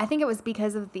 Obenze, I think it was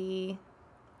because of the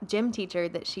gym teacher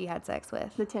that she had sex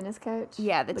with. the tennis coach.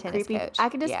 Yeah, the tennis coach. I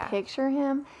could just Yeah. picture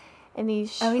him in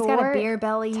these short, Oh, he's got a beer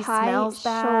belly. He tight smells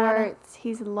bad. shorts.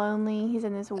 He's lonely. He's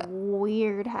in this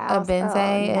weird house.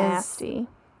 Obenze is- nasty.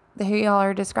 Who y'all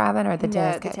are describing, or the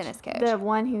tennis The coach? tennis coach. The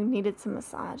one who needed some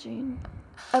massaging.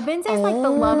 Obenze is like the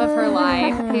love of her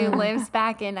life, who lives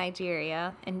back in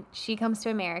Nigeria, and she comes to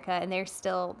America, and they're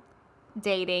still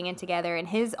dating and together, and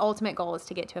his ultimate goal is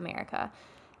to get to America.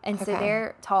 And so Okay.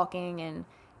 they're talking, and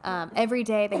every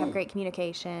day they have great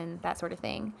communication, that sort of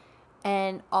thing.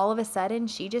 And all of a sudden,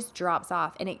 she just drops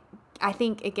off, and I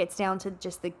think it gets down to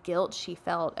just the guilt she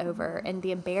felt over and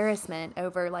the embarrassment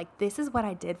over, like, this is what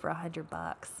I did for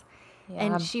 $100. Yeah.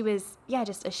 And she was,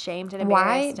 just ashamed and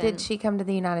Why embarrassed. did she come to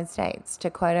the United States to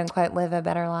quote unquote live a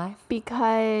better life?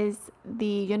 Because the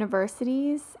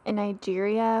universities in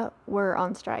Nigeria were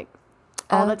on strike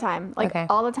all the time. Like, okay.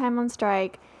 all the time on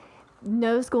strike.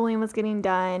 No schooling was getting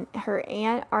done. Her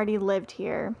aunt already lived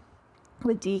here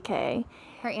with DK,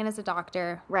 Her aunt is a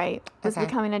doctor. right? Was Okay.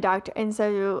 becoming a doctor. And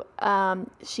so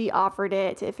she offered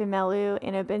it to Ifemelu,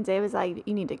 and Obenze was like,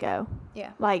 you need to go.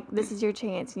 Yeah. Like, this is your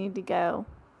chance. You need to go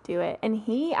do it. And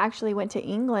he actually went to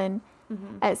England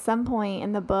at some point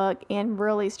in the book and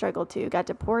really struggled too. Got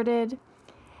deported.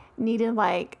 needed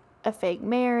like a fake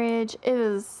marriage. It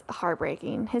was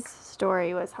heartbreaking. His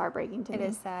story was heartbreaking to me. It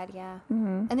is sad, yeah.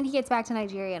 And then he gets back to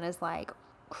Nigeria and is like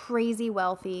crazy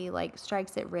wealthy, like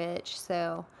strikes it rich.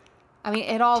 So, I mean,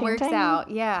 it all Ching works ching. out,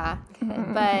 yeah.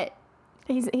 But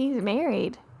He's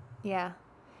married. yeah,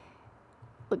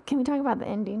 Look, can we talk about the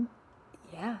ending?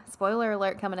 yeah. Spoiler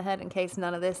alert coming ahead in case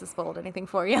none of this has spoiled anything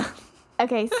for you.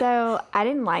 Okay, so I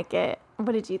didn't like it.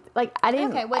 What did you like? I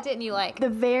didn't. Okay, what didn't you like? The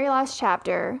very last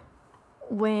chapter,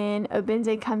 when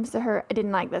Obenze comes to her, I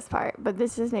didn't like this part, but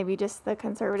this is maybe just the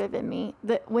conservative in me.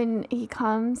 That when he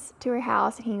comes to her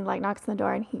house and he like knocks on the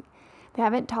door and they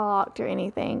haven't talked or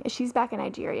anything. She's back in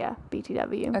Nigeria,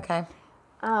 BTW. Okay.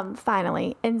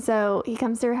 Finally, and so he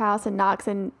comes to her house and knocks,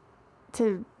 and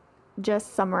to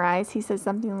just summarize, he says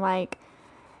something like,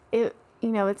 "It,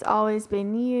 it's always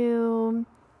been you.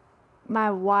 My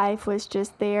wife was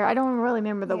just there." I don't really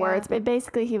remember the words, but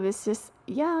basically he was just,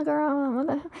 yeah,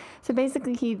 girl. So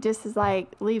basically he just is like,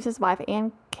 leaves his wife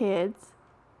and kids.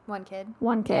 One kid.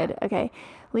 One kid, okay.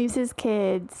 Leaves his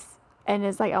kids and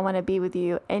is like, I want to be with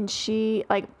you. And she,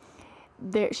 like,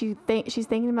 she's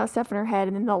thinking about stuff in her head.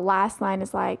 And then the last line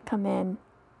is like, come in.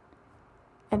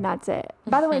 And that's it.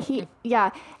 By the way,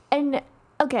 And,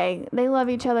 okay, they love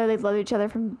each other. They've loved each other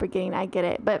from the beginning. I get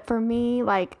it. But for me,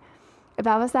 like, if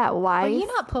I was that wife. Were you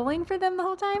not pulling for them the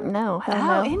whole time? No,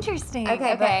 hell no. Interesting.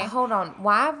 Okay, but hold on.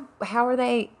 How are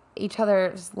they each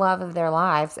other's love of their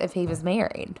lives if he was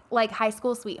married? Like high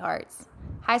school sweethearts.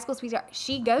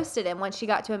 She ghosted him once she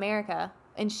got to America,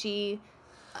 and she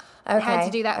had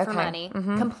to do that for money.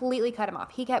 Completely cut him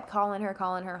off. He kept calling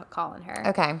her.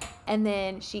 Okay. And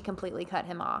then she completely cut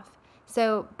him off.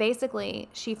 So basically,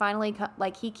 she finally,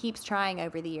 he keeps trying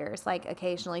over the years, like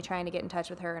occasionally trying to get in touch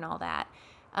with her and all that.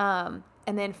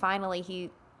 And then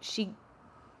finally she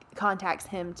contacts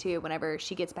him too whenever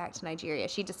she gets back to Nigeria.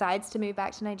 She decides to move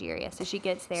back to Nigeria. So she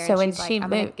gets there and she's like, I'm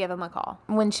going to give him a call.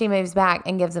 When she moves back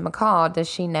and gives him a call, does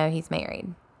she know he's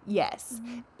married? Yes.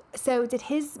 So did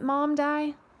his mom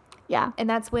die? Yeah. And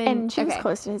that's when... And she was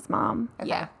close to his mom. Okay.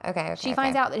 Yeah. Okay. She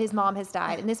finds out that his mom has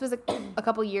died. And this was a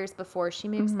couple years before she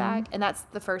moves back. And that's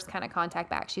the first kind of contact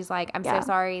back. She's like, I'm so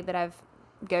sorry that I've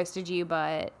ghosted you,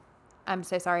 but I'm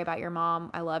so sorry about your mom.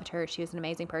 I loved her. She was an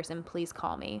amazing person. Please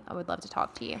call me. I would love to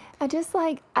talk to you. I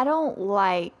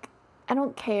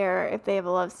don't care if they have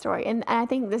a love story. And I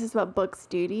think this is what books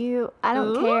do to you. I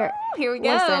don't care. Here we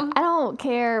go. Listen, I don't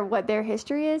care what their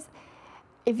history is.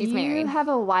 If He's you married. have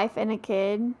a wife and a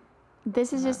kid,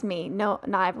 this is just me. No,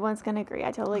 not everyone's going to agree.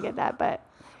 I totally get that. But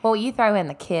Well, you throw in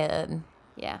the kid.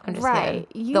 Yeah. I'm just Right.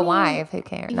 kidding. The wife, who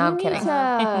cares? No, I'm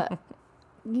kidding.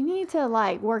 You need to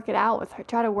like work it out with her.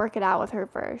 Try to work it out with her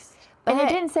first. And it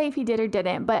didn't say if he did or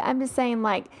didn't, but I'm just saying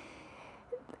like,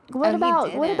 what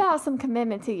about some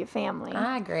commitment to your family?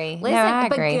 I agree. Listen, I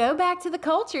agree. but go back to the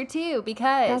culture too,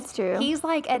 because That's true. He's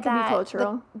like at It could be that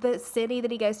cultural. the city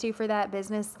that he goes to for that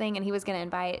business thing, and he was going to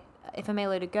invite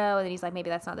Ifemelu to go, and then he's like, maybe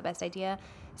that's not the best idea.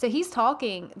 So he's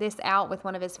talking this out with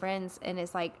one of his friends, and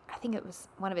it's like, I think it was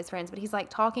one of his friends, but he's like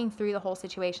talking through the whole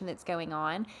situation that's going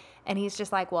on, and he's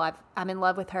just like, well, I'm in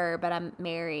love with her, but I'm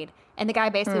married, and the guy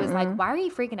basically was like, why are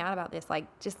you freaking out about this? Like,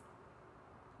 just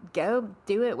go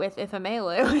do it with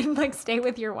Ifemelu and like stay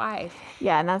with your wife.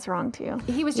 Yeah, and that's wrong too.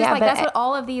 He was just like, that's what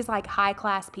all of these like high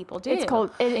class people do. It's cold.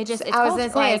 I was going to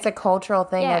say, it's a cultural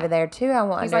thing over there too. I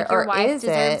wonder, he's like, your wife is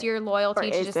deserves it? your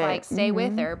loyalty to just like stay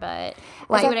with her, but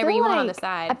Like, do whatever I you feel want on the like-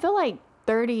 side. I feel like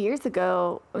 30 years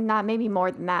ago, not maybe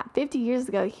more than that, 50 years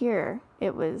ago here,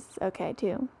 it was okay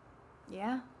too.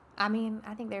 Yeah. I mean,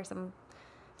 I think there's some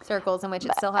circles in which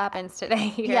it still happens today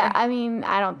here. Yeah, I mean,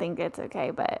 I don't think it's okay,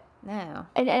 but No.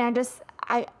 and this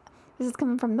is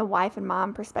coming from the wife and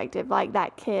mom perspective, like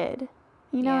that kid.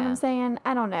 You know what Yeah. I'm saying?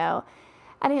 I don't know.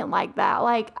 I didn't like that.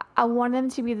 Like, I wanted them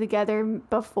to be together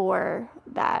before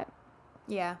that.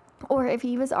 Yeah. Or if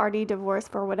he was already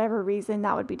divorced for whatever reason,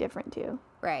 that would be different too.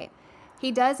 Right.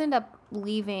 He does end up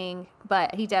leaving,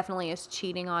 but he definitely is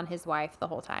cheating on his wife the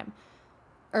whole time.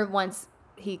 Or once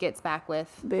he gets back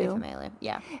with Boo. Ifemelu.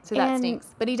 Yeah. So that And- stinks.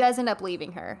 But he does end up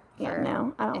leaving her. Yeah, for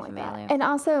no, I don't like Ifemelu. that. And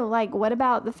also, like, what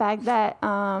about the fact that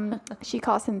she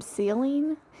calls him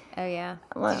ceiling? Oh, yeah.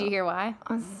 Well, Did you hear why?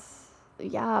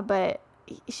 Yeah, but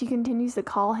she continues to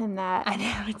call him that. I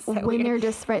know. It's so when weird. they're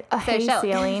just hey,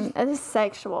 Shelley- ceiling. That is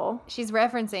sexual. She's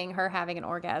referencing her having an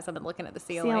orgasm and looking at the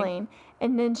ceiling.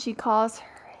 And then she calls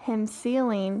him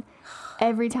ceiling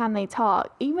every time they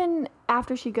talk. Even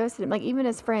after she goes to him, like even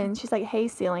as friends, she's like, hey,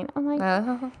 ceiling. I'm like,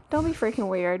 don't be freaking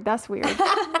weird. That's weird.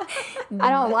 I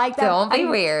don't like that. Don't be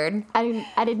weird.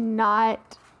 I did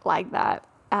not like that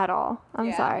at all. I'm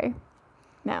Yeah. sorry.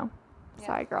 No.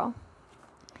 Sorry, girl.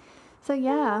 So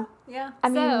yeah. Yeah. I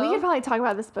mean, we could probably talk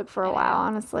about this book for a while,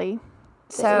 honestly.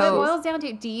 So it boils down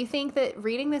to, do you think that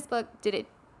reading this book, did it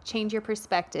change your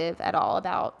perspective at all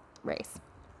about race?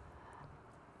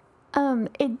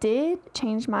 It did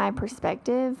change my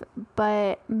perspective,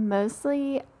 but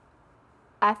mostly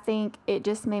I think it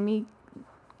just made me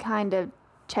kind of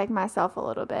check myself a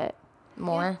little bit.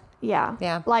 More? Yeah.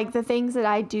 Yeah. Like the things that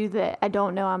I do that I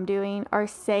don't know I'm doing, or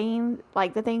saying,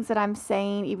 like the things that I'm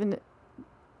saying, even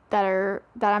that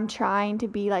I'm trying to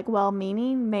be like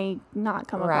well-meaning, may not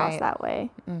come across that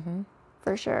way. Mm-hmm.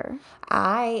 For sure.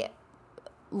 I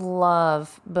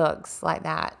love books like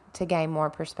that to gain more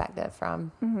perspective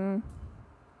from. Mm-hmm.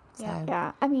 So.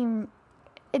 Yeah. I mean,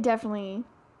 it definitely.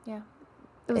 Yeah.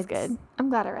 It was good. I'm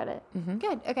glad I read it. Mm-hmm.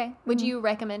 Good. Okay. Would you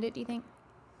recommend it, do you think?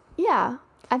 Yeah,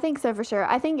 I think so for sure.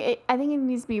 I think it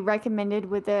needs to be recommended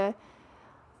with a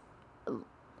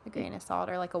grain of salt,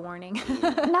 or like a warning.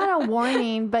 Not a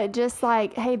warning, but just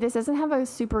like, hey, this doesn't have a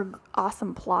super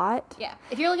awesome plot. Yeah.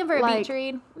 If you're looking for a beach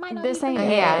read, might not this be ain't for it.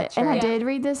 you. Yeah, And I did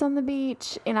read this on the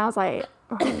beach, and I was like,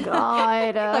 oh my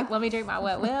God. Like, let me drink my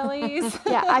wet willies.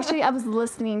 Yeah, actually, I was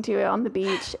listening to it on the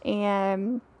beach,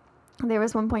 and there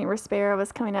was one point where Sparrow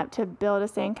was coming up to build a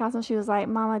sandcastle, and she was like,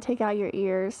 Mama, take out your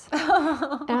ears. And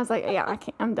I was like, yeah, I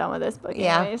can't. I'm done with this book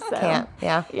anyway. So. Can't.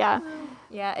 Yeah. Yeah.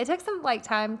 Yeah, it took some like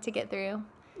time to get through.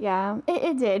 Yeah,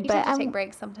 it did. You But have to take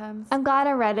breaks sometimes. I'm glad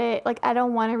I read it. Like, I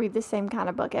don't want to read the same kind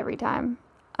of book every time.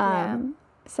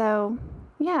 So,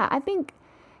 yeah, I think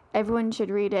everyone should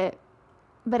read it.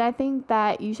 But I think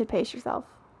that you should pace yourself.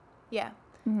 Yeah.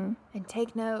 Mm-hmm. And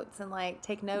take notes and like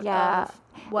take note Yeah. of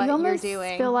what you almost you're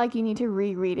doing. feel like you need to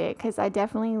reread it because I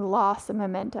definitely lost some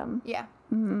momentum. Yeah.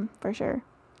 Mm-hmm, for sure.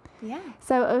 Yeah.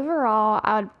 So overall,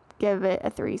 I would give it a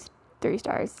three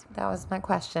stars. That was my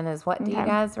question, is what do you Okay.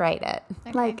 guys rate it?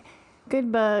 Okay. Like,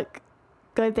 good book,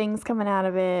 good things coming out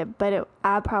of it, but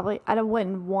I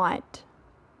wouldn't want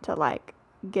to like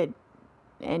get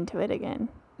into it again.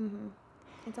 Mm-hmm.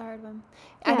 It's a hard one.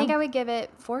 Yeah. I think I would give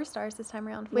it 4 stars this time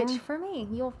around, which Yeah. for me,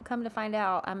 you'll come to find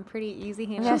out, I'm pretty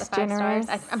easy-handed Just with the 5 generous.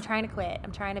 stars. I'm trying to quit.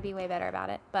 I'm trying to be way better about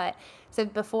it. But so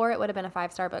before, it would have been a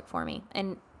 5-star book for me.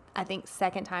 And I think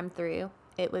second time through,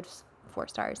 it was 4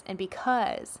 stars. And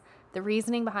because the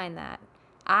reasoning behind that,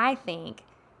 I think,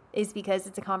 is because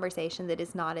it's a conversation that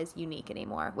is not as unique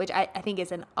anymore, which I think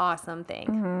is an awesome thing.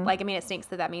 Mm-hmm. Like, I mean, it stinks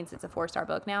that means it's a 4-star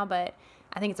book now, but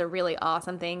I think it's a really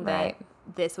awesome thing that Right.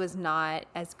 this was not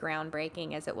as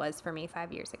groundbreaking as it was for me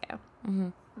 5 years ago. Mm-hmm.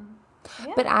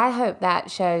 Yeah. But I hope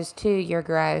that shows too your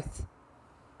growth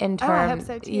in terms. Oh, I hope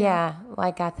so, too. Yeah,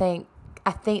 like I think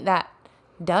that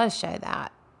does show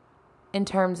that in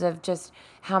terms of just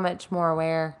how much more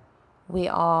aware we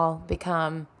all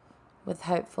become with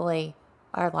hopefully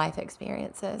our life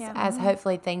experiences, Yeah. as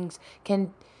hopefully things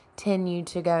continue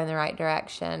to go in the right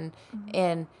direction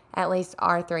in at least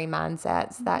our 3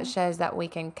 mindsets. That shows that we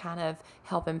can kind of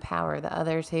help empower the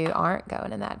others who aren't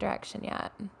going in that direction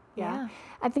yet. Yeah.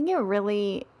 I think it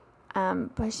really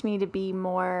pushed me to be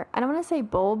more, I don't want to say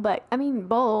bold, but I mean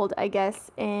bold, I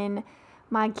guess, in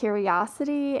my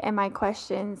curiosity and my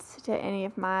questions to any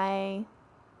of my,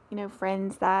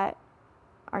 friends that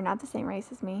are not the same race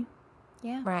as me.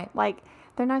 Yeah. Right. Like,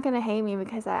 they're not going to hate me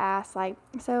because I asked, like,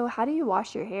 so how do you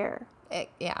wash your hair?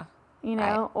 Yeah.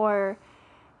 Right. Or,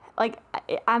 like,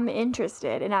 I'm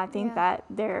interested, and I think Yeah. that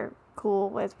they're cool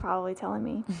with probably telling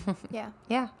me. Yeah.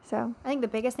 Yeah. So, I think the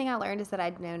biggest thing I learned is that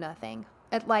I know nothing.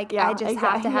 I Yeah, just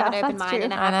have to have an exactly. open Yeah, mind, that's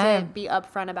and true. I have I to know. be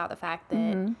upfront about the fact that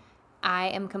Mhm. I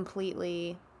am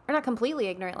completely, or not completely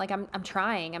ignorant. Like I'm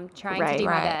trying to Right. do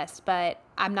my Right. best, but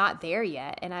I'm not there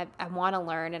yet, and I want to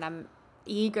learn, and I'm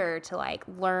eager to like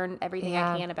learn everything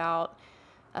Yeah. I can about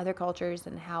other cultures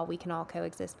and how we can all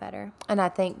coexist better. And I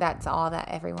think that's all that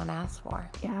everyone asks for.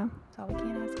 yeah. That's all we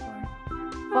can ask for.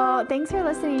 Well, thanks for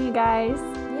listening, you guys.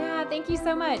 Yeah, thank you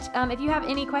so much. If you have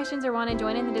any questions or want to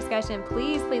join in the discussion,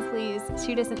 please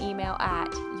shoot us an email at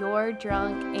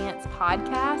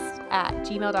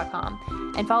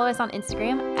yourdrunkantspodcast@gmail.com and follow us on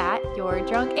Instagram at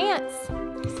yourdrunkants.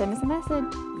 Send us a message.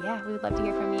 Yeah, we would love to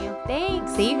hear from you.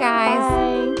 Thanks. See you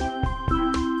guys. Bye.